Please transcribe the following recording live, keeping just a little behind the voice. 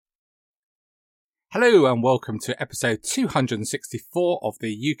Hello and welcome to episode 264 of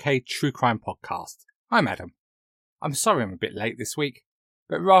the UK True Crime Podcast. I'm Adam. I'm sorry I'm a bit late this week,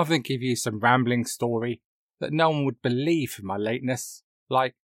 but rather than give you some rambling story that no one would believe for my lateness,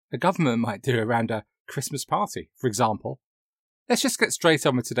 like the government might do around a Christmas party, for example, let's just get straight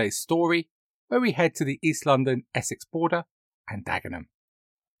on with today's story, where we head to the East London Essex border and Dagenham.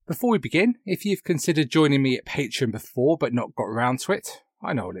 Before we begin, if you've considered joining me at Patreon before but not got around to it,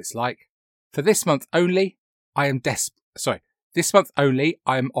 I know what it's like. For this month only, I am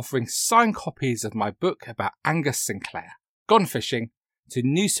offering signed copies of my book about Angus Sinclair, Gone Fishing, to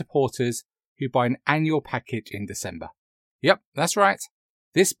new supporters who buy an annual package in December. Yep, that's right.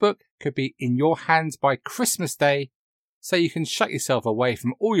 This book could be in your hands by Christmas Day, so you can shut yourself away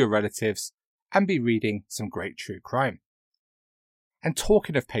from all your relatives and be reading some great true crime. And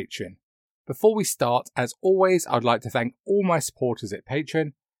talking of Patreon, before we start, as always, I'd like to thank all my supporters at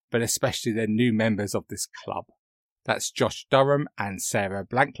Patreon, but especially the new members of this club. That's Josh Durham and Sarah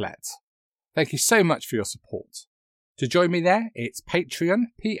Blanklet. Thank you so much for your support. To join me there, it's Patreon,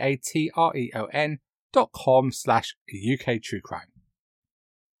 patreon.com/UKTrueCrime.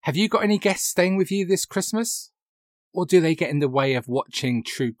 Have you got any guests staying with you this Christmas? Or do they get in the way of watching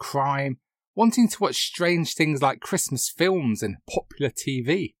true crime, wanting to watch strange things like Christmas films and popular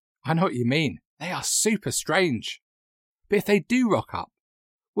TV? I know what you mean. They are super strange. But if they do rock up,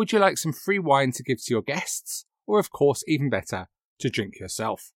 would you like some free wine to give to your guests? Or, of course, even better, to drink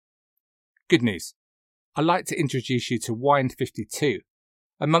yourself? Good news. I'd like to introduce you to Wine 52,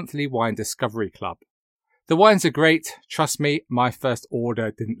 a monthly wine discovery club. The wines are great. Trust me, my first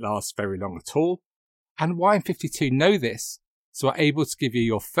order didn't last very long at all. And Wine 52 know this, so are able to give you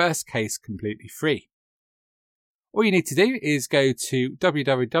your first case completely free. All you need to do is go to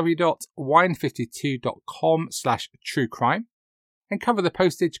www.wine52.com/truecrime and cover the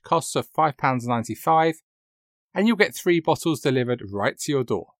postage costs of £5.95, and you'll get 3 bottles delivered right to your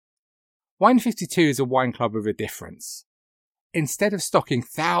door. Wine 52 is a wine club with a difference. Instead of stocking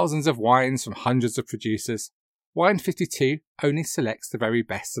thousands of wines from hundreds of producers, Wine 52 only selects the very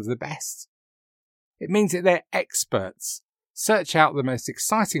best of the best. It means that their experts search out the most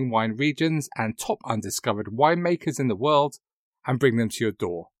exciting wine regions and top undiscovered winemakers in the world and bring them to your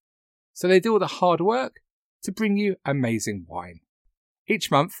door. So they do all the hard work to bring you amazing wine.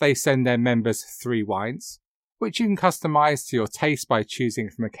 Each month they send their members 3 wines, which you can customise to your taste by choosing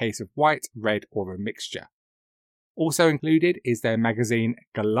from a case of white, red or a mixture. Also included is their magazine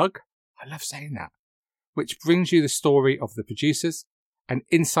Glug, I love saying that, which brings you the story of the producers and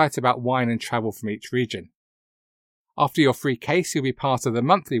insight about wine and travel from each region. After your free case, you'll be part of the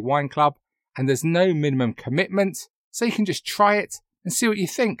monthly wine club, and there's no minimum commitment, so you can just try it and see what you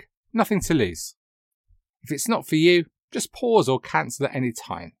think. Nothing to lose. If it's not for you, just pause or cancel at any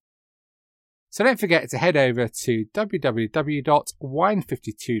time. So don't forget to head over to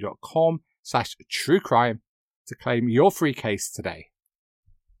www.wine52.com/truecrime to claim your free case today.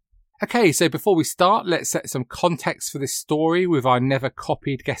 Okay, so before we start, let's set some context for this story with our never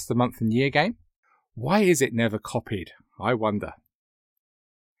copied Guess the Month and Year game. Why is it never copied? I wonder.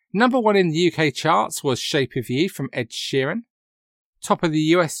 Number 1 in the UK charts was Shape of You from Ed Sheeran. Top of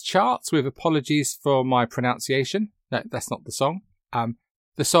the US charts, with apologies for my pronunciation. No, that's not the song.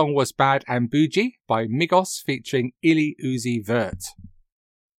 The song was Bad and Bougie by Migos featuring Illy Uzi Vert.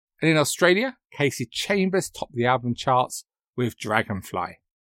 And in Australia, Casey Chambers topped the album charts with Dragonfly.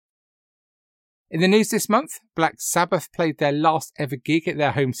 In the news this month, Black Sabbath played their last ever gig at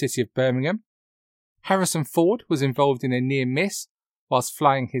their home city of Birmingham. Harrison Ford was involved in a near miss whilst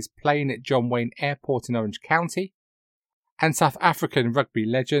flying his plane at John Wayne Airport in Orange County. And South African rugby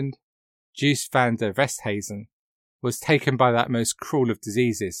legend Deuce van der Westhuizen was taken by that most cruel of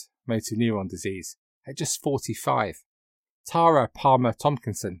diseases, motor neuron disease, at just 45. Tara Palmer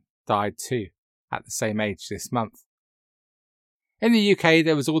Tompkinson died too, at the same age this month. In the UK,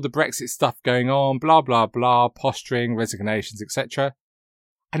 there was all the Brexit stuff going on, blah blah blah, posturing, resignations, etc.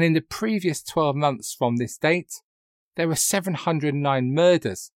 And in the previous 12 months from this date, there were 709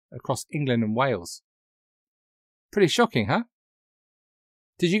 murders across England and Wales. Pretty shocking, huh?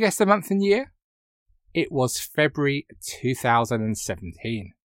 Did you guess the month and year? It was February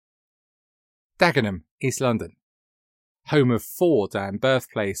 2017. Dagenham, East London. Home of Ford and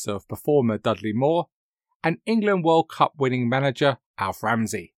birthplace of performer Dudley Moore and England World Cup winning manager Alf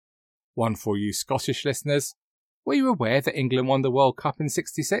Ramsey. One for you Scottish listeners. Were you aware that England won the World Cup in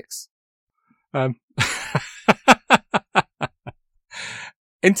 '66?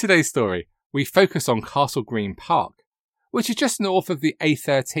 In today's story, we focus on Castle Green Park, which is just north of the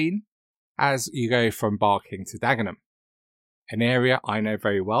A13 as you go from Barking to Dagenham. an area I know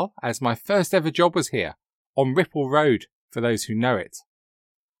very well as my first ever job was here, on Ripple Road, for those who know it.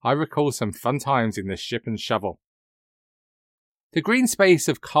 I recall some fun times in the ship and shovel. The green space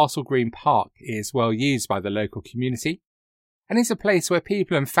of Castle Green Park is well used by the local community and is a place where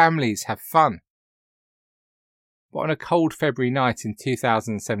people and families have fun. But on a cold February night in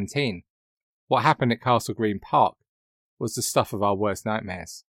 2017, what happened at Castle Green Park was the stuff of our worst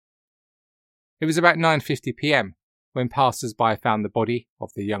nightmares. It was about 9:50 p.m. when passers-by found the body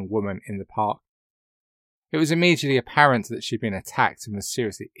of the young woman in the park. It was immediately apparent that she'd been attacked and was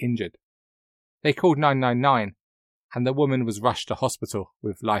seriously injured. They called 999 and the woman was rushed to hospital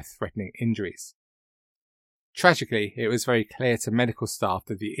with life-threatening injuries. Tragically, it was very clear to medical staff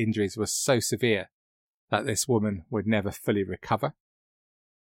that the injuries were so severe that this woman would never fully recover.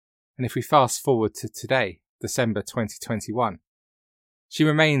 And if we fast forward to today, December 2021, she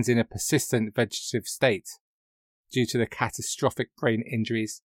remains in a persistent vegetative state due to the catastrophic brain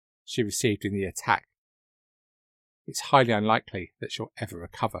injuries she received in the attack. It's highly unlikely that she'll ever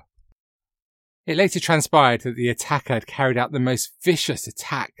recover. It later transpired that the attacker had carried out the most vicious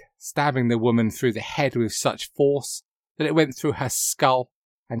attack, stabbing the woman through the head with such force that it went through her skull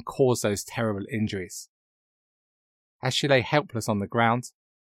and caused those terrible injuries. As she lay helpless on the ground,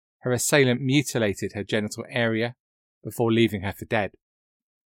 her assailant mutilated her genital area before leaving her for dead.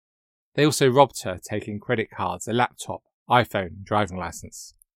 They also robbed her, taking credit cards, a laptop, iPhone, and driving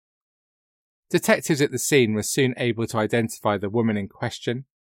license. Detectives at the scene were soon able to identify the woman in question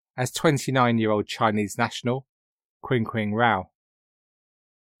as 29-year-old Chinese national Qingqing Rao.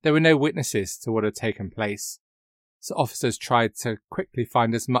 There were no witnesses to what had taken place, so officers tried to quickly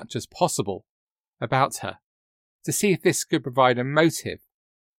find as much as possible about her to see if this could provide a motive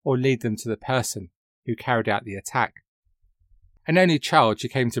or lead them to the person who carried out the attack. An only child, she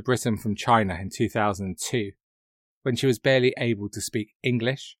came to Britain from China in 2002, when she was barely able to speak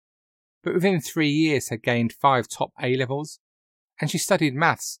English, but within 3 years had gained 5 top A-levels, and she studied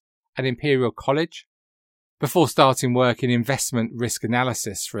maths at Imperial College before starting work in investment risk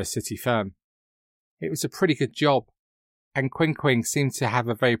analysis for a city firm. It was a pretty good job, and Qingqing seemed to have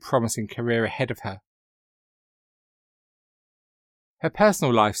a very promising career ahead of her. Her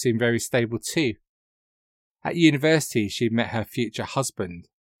personal life seemed very stable too. At university, she met her future husband,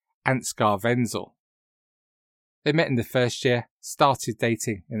 Ansgar Wenzel. They met in the first year, started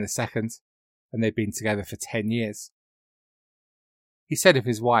dating in the second, and they'd been together for 10 years. He said of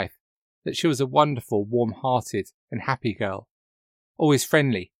his wife that she was a wonderful, warm-hearted and happy girl, always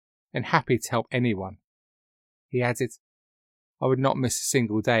friendly and happy to help anyone. He added, "I would not miss a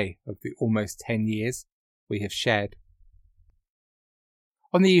single day of the almost 10 years we have shared."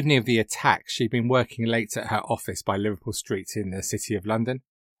 On the evening of the attack, she'd been working late at her office by Liverpool Street in the City of London,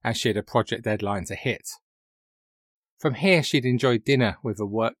 as she had a project deadline to hit. From here, she'd enjoyed dinner with a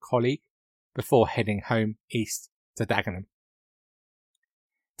work colleague before heading home east to Dagenham.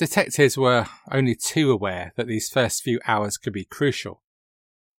 Detectives were only too aware that these first few hours could be crucial,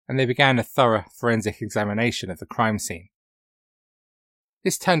 and they began a thorough forensic examination of the crime scene.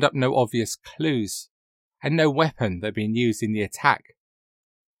 This turned up no obvious clues, and no weapon that had been used in the attack.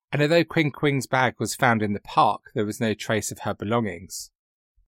 And although Qingqing's bag was found in the park, there was no trace of her belongings.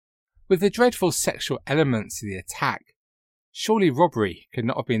 With the dreadful sexual elements to the attack, surely robbery could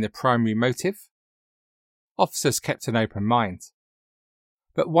not have been the primary motive? Officers kept an open mind.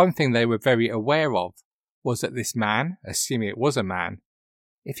 But one thing they were very aware of was that this man, assuming it was a man,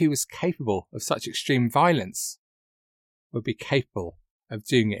 if he was capable of such extreme violence, would be capable of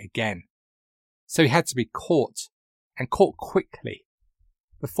doing it again. So he had to be caught, and caught quickly,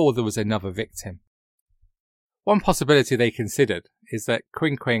 before there was another victim. One possibility they considered is that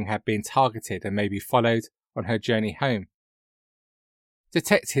Qingqing had been targeted and maybe followed on her journey home.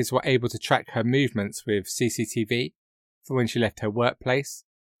 Detectives were able to track her movements with CCTV from when she left her workplace,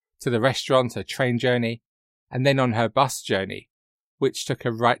 to the restaurant, her train journey, and then on her bus journey, which took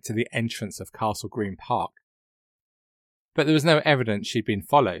her right to the entrance of Castle Green Park. But there was no evidence she'd been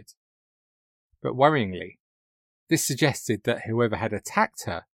followed. But worryingly, this suggested that whoever had attacked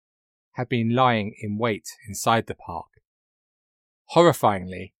her had been lying in wait inside the park.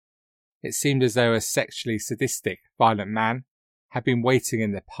 Horrifyingly, it seemed as though a sexually sadistic, violent man had been waiting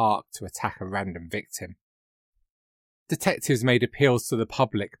in the park to attack a random victim. Detectives made appeals to the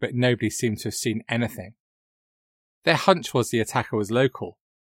public, but nobody seemed to have seen anything. Their hunch was the attacker was local,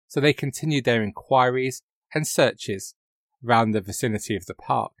 so they continued their inquiries and searches around the vicinity of the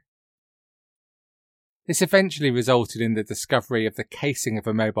park. This eventually resulted in the discovery of the casing of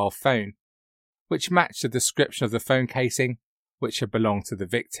a mobile phone, which matched the description of the phone casing which had belonged to the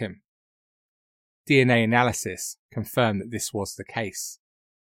victim. DNA analysis confirmed that this was the case.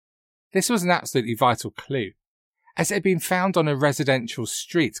 This was an absolutely vital clue, as it had been found on a residential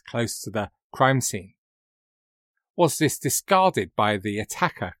street close to the crime scene. Was this discarded by the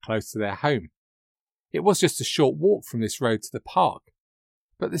attacker close to their home? It was just a short walk from this road to the park,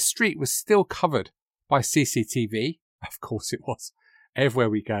 but the street was still covered by CCTV. Of course it was. Everywhere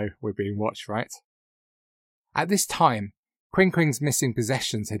we go, we're being watched, right? At this time, Quing Quing's missing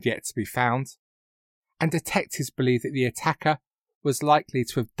possessions had yet to be found, and detectives believed that the attacker was likely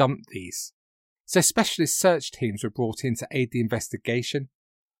to have dumped these. So specialist search teams were brought in to aid the investigation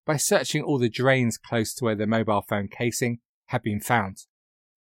by searching all the drains close to where the mobile phone casing had been found.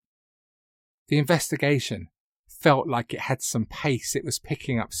 The investigation felt like it had some pace. It was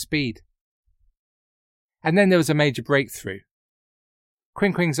picking up speed. And then there was a major breakthrough.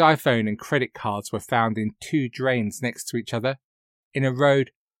 Quing Quing's iPhone and credit cards were found in 2 drains next to each other in a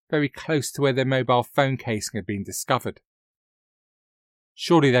road very close to where their mobile phone casing had been discovered.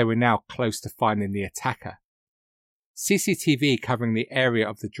 Surely they were now close to finding the attacker. CCTV covering the area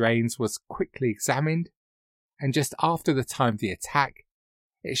of the drains was quickly examined, and just after the time of the attack,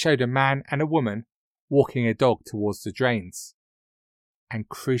 it showed a man and a woman walking a dog towards the drains. And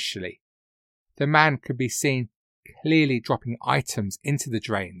crucially, the man could be seen clearly dropping items into the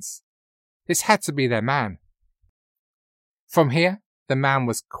drains. This had to be their man. From here, the man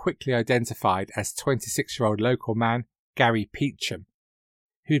was quickly identified as 26-year-old local man Gary Peacham,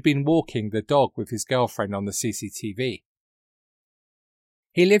 who'd been walking the dog with his girlfriend on the CCTV.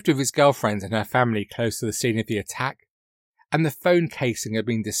 He lived with his girlfriend and her family close to the scene of the attack, and the phone casing had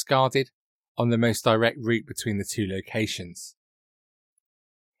been discarded on the most direct route between the 2 locations.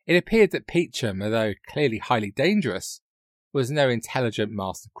 It appeared that Peacham, although clearly highly dangerous, was no intelligent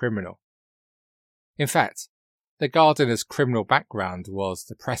master criminal. In fact, the gardener's criminal background was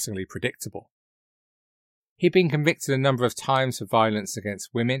depressingly predictable. He'd been convicted a number of times for violence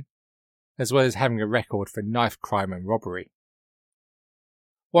against women, as well as having a record for knife crime and robbery.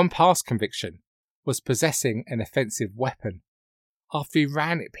 One past conviction was possessing an offensive weapon after he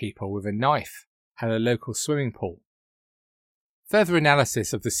ran at people with a knife at a local swimming pool. Further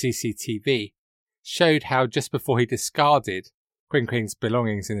analysis of the CCTV showed how just before he discarded Quing Quing's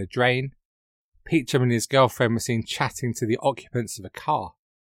belongings in a drain, Peacham and his girlfriend were seen chatting to the occupants of a car.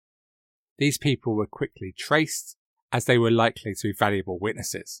 These people were quickly traced, as they were likely to be valuable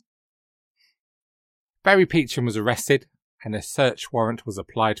witnesses. Barry Peacham was arrested, and a search warrant was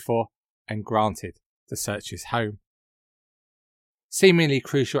applied for and granted to search his home. Seemingly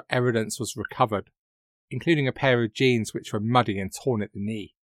crucial evidence was recovered, including a pair of jeans which were muddy and torn at the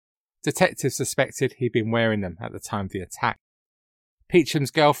knee. Detectives suspected he'd been wearing them at the time of the attack.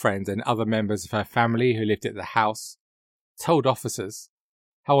 Peacham's girlfriend and other members of her family who lived at the house told officers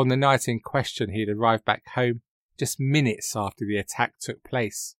how on the night in question he had arrived back home just minutes after the attack took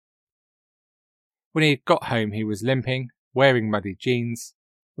place. When he got home, he was limping, wearing muddy jeans,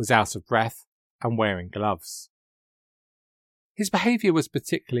 was out of breath, and wearing gloves. His behaviour was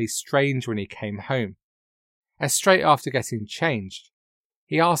particularly strange when he came home, as straight after getting changed,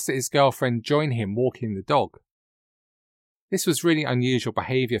 he asked that his girlfriend join him walking the dog. This was really unusual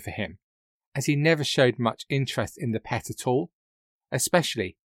behaviour for him, as he never showed much interest in the pet at all,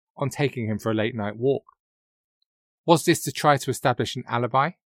 especially on taking him for a late night walk. Was this to try to establish an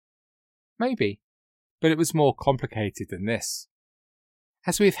alibi? Maybe, but it was more complicated than this.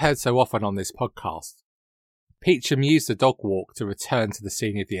 As we've heard so often on this podcast, Peacham used the dog walk to return to the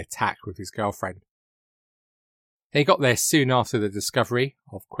scene of the attack with his girlfriend. They got there soon after the discovery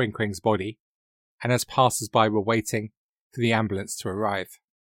of Quing Quing's body, and as passers-by were waiting for the ambulance to arrive.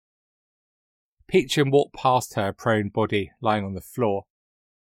 Peacham walked past her prone body lying on the floor,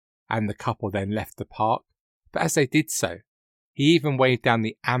 and the couple then left the park, but as they did so, he even waved down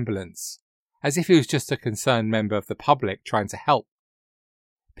the ambulance, as if he was just a concerned member of the public trying to help.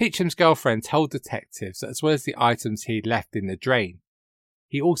 Peacham's girlfriend told detectives that as well as the items he'd left in the drain,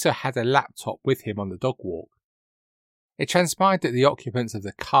 he also had a laptop with him on the dog walk. It transpired that the occupants of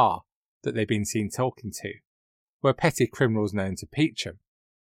the car that they'd been seen talking to were petty criminals known to Peacham.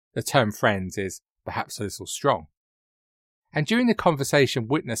 The term friends is perhaps a little strong. And during the conversation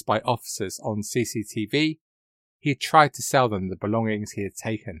witnessed by officers on CCTV, he had tried to sell them the belongings he had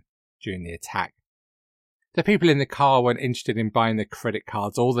taken during the attack. The people in the car weren't interested in buying the credit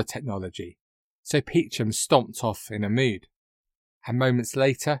cards or the technology, so Peacham stomped off in a mood. And moments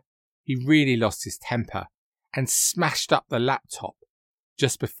later, he really lost his temper and smashed up the laptop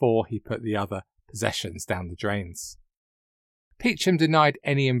just before he put the other possessions down the drains. Peacham denied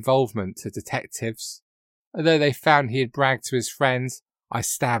any involvement to detectives, although they found he had bragged to his friends, "I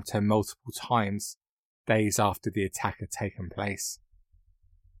stabbed her multiple times," days after the attack had taken place.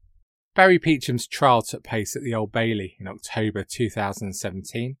 Barry Peacham's trial took place at the Old Bailey in October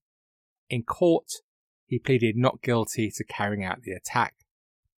 2017. In court, he pleaded not guilty to carrying out the attack.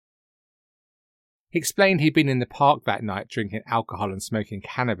 He explained he'd been in the park that night drinking alcohol and smoking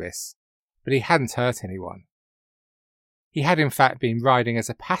cannabis, but he hadn't hurt anyone. He had in fact been riding as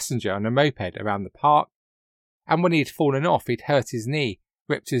a passenger on a moped around the park, and when he'd fallen off he'd hurt his knee,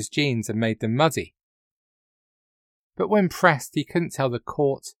 ripped his jeans and made them muddy. But when pressed, he couldn't tell the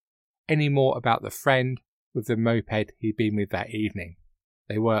court any more about the friend with the moped he'd been with that evening.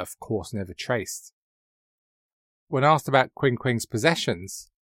 They were, of course, never traced. When asked about Quing Quing's possessions,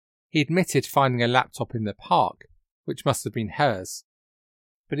 he admitted finding a laptop in the park, which must have been hers,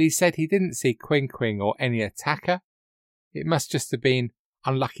 but he said he didn't see Quing Quing or any attacker. It must just have been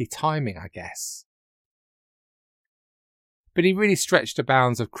unlucky timing, I guess. But he really stretched the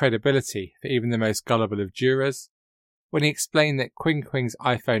bounds of credibility for even the most gullible of jurors when he explained that Quing Quing's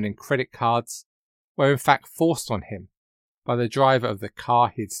iPhone and credit cards were in fact forced on him by the driver of the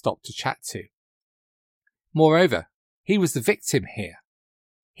car he'd stopped to chat to. Moreover, he was the victim here.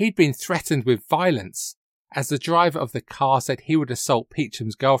 He'd been threatened with violence as the driver of the car said he would assault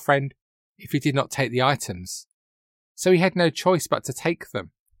Peacham's girlfriend if he did not take the items, so he had no choice but to take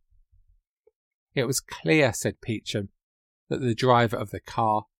them. It was clear, said Peacham, that the driver of the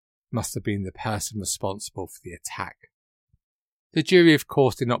car must have been the person responsible for the attack. The jury, of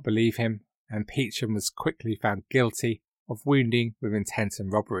course, did not believe him, and Peacham was quickly found guilty of wounding with intent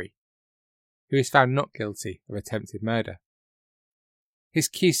and robbery. He was found not guilty of attempted murder. His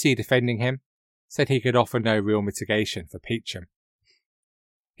QC defending him said he could offer no real mitigation for Peacham.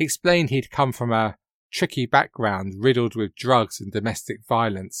 He explained he'd come from a tricky background riddled with drugs and domestic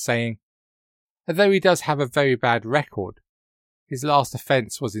violence, saying, although he does have a very bad record, his last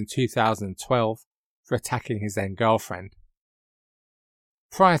offence was in 2012 for attacking his then girlfriend.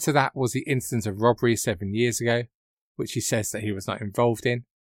 Prior to that was the incident of robbery 7 years ago, which he says that he was not involved in.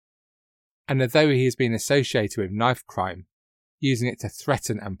 And although he has been associated with knife crime, using it to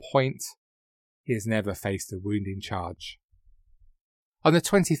threaten and point, he has never faced a wounding charge. On the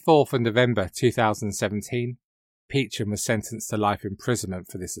 24th of November 2017, Peacham was sentenced to life imprisonment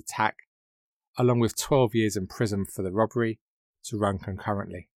for this attack, along with 12 years in prison for the robbery, to run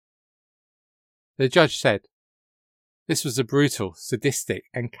concurrently. The judge said, "This was a brutal, sadistic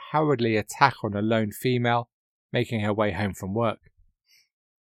and cowardly attack on a lone female making her way home from work.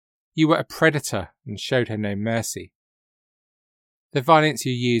 You were a predator and showed her no mercy. The violence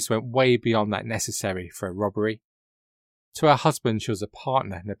you used went way beyond that necessary for a robbery. To her husband she was a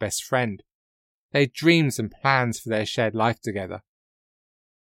partner and a best friend. They had dreams and plans for their shared life together."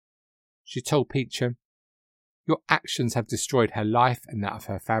 She told Peacham, "Your actions have destroyed her life and that of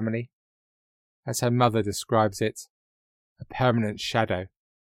her family. As her mother describes it, a permanent shadow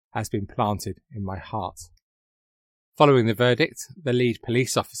has been planted in my heart." Following the verdict, the lead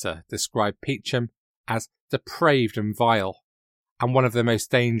police officer described Peacham as depraved and vile, and one of the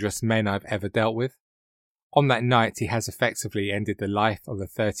most dangerous men I've ever dealt with. On that night, he has effectively ended the life of a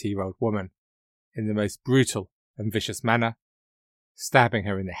 30-year-old woman in the most brutal and vicious manner, stabbing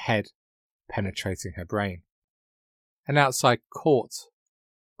her in the head, penetrating her brain. And outside court,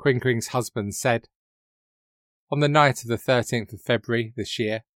 Quing Quing's husband said, "On the night of the 13th of February this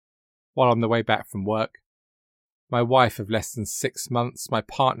year, while on the way back from work, my wife of less than 6 months, my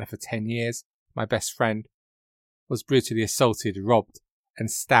partner for 10 years, my best friend, was brutally assaulted, robbed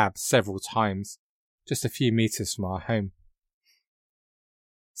and stabbed several times just a few metres from our home.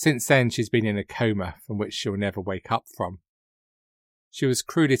 Since then she's been in a coma from which she'll never wake up from. She was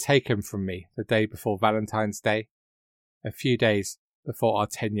cruelly taken from me the day before Valentine's Day, a few days before our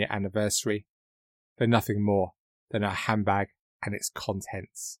 10-year anniversary, for nothing more than her handbag and its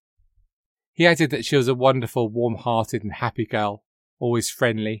contents." He added that she was a wonderful, warm-hearted and happy girl, always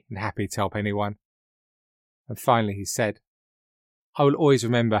friendly and happy to help anyone. And finally he said, "I will always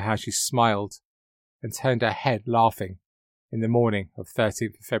remember how she smiled and turned her head laughing in the morning of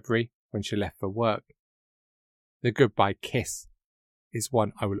 13th of February when she left for work. The goodbye kiss is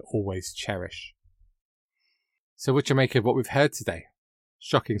one I will always cherish." So what do you make of what we've heard today?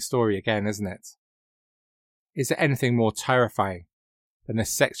 Shocking story again, isn't it? Is there anything more terrifying than a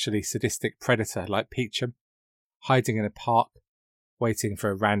sexually sadistic predator like Peacham, hiding in a park, waiting for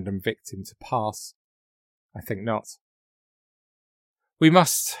a random victim to pass? I think not. We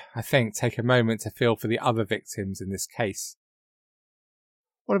must, I think, take a moment to feel for the other victims in this case.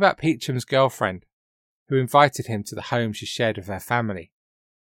 What about Peacham's girlfriend, who invited him to the home she shared with her family?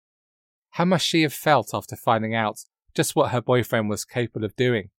 How must she have felt after finding out just what her boyfriend was capable of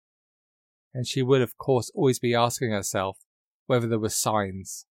doing? And she will, of course, always be asking herself whether there were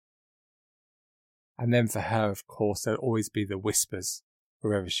signs. And then for her, of course, there'll always be the whispers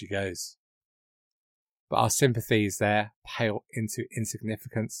wherever she goes. But our sympathies there pale into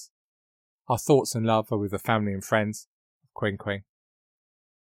insignificance. Our thoughts and love are with the family and friends of Quing Quing.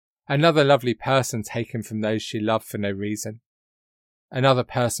 Another lovely person taken from those she loved for no reason. Another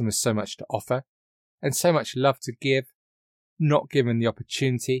person with so much to offer and so much love to give, not given the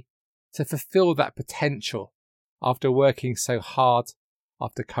opportunity to fulfill that potential after working so hard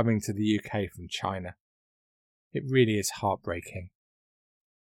after coming to the UK from China. It really is heartbreaking.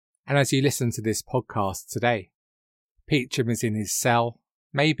 And as you listen to this podcast today, Peachum is in his cell,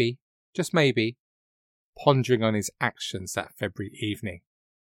 maybe, just maybe, pondering on his actions that February evening.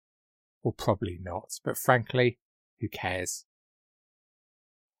 Or probably not, but frankly, who cares?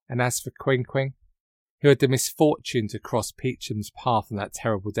 And as for Quing Quing, who had the misfortune to cross Peachum's path on that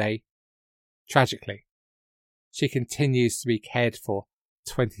terrible day, tragically, she continues to be cared for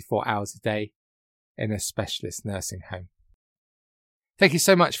 24 hours a day in a specialist nursing home. Thank you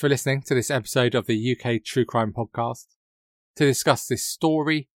so much for listening to this episode of the UK True Crime Podcast. To discuss this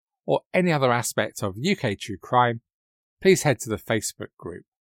story or any other aspect of UK True Crime, please head to the Facebook group.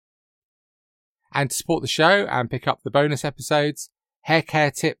 And to support the show and pick up the bonus episodes, hair care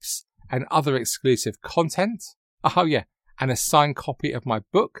tips and other exclusive content, and a signed copy of my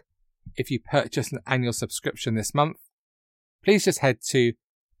book if you purchase an annual subscription this month, please just head to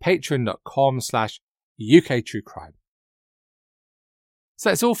patreon.com/UKTrueCrime. So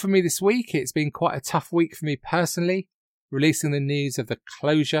that's all for me this week. It's been quite a tough week for me personally, releasing the news of the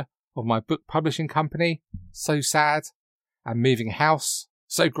closure of my book publishing company. So sad. And moving house.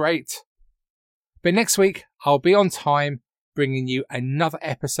 So great. But next week, I'll be on time bringing you another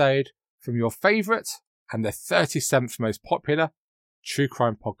episode from your favourite and the 37th most popular true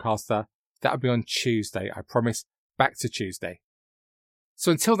crime podcaster. That'll be on Tuesday, I promise. Back to Tuesday.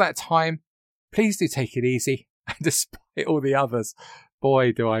 So until that time, please do take it easy. And despite all the others,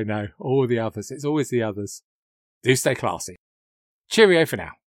 boy, do I know, all the others. It's always the others. Do stay classy. Cheerio for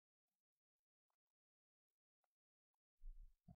now.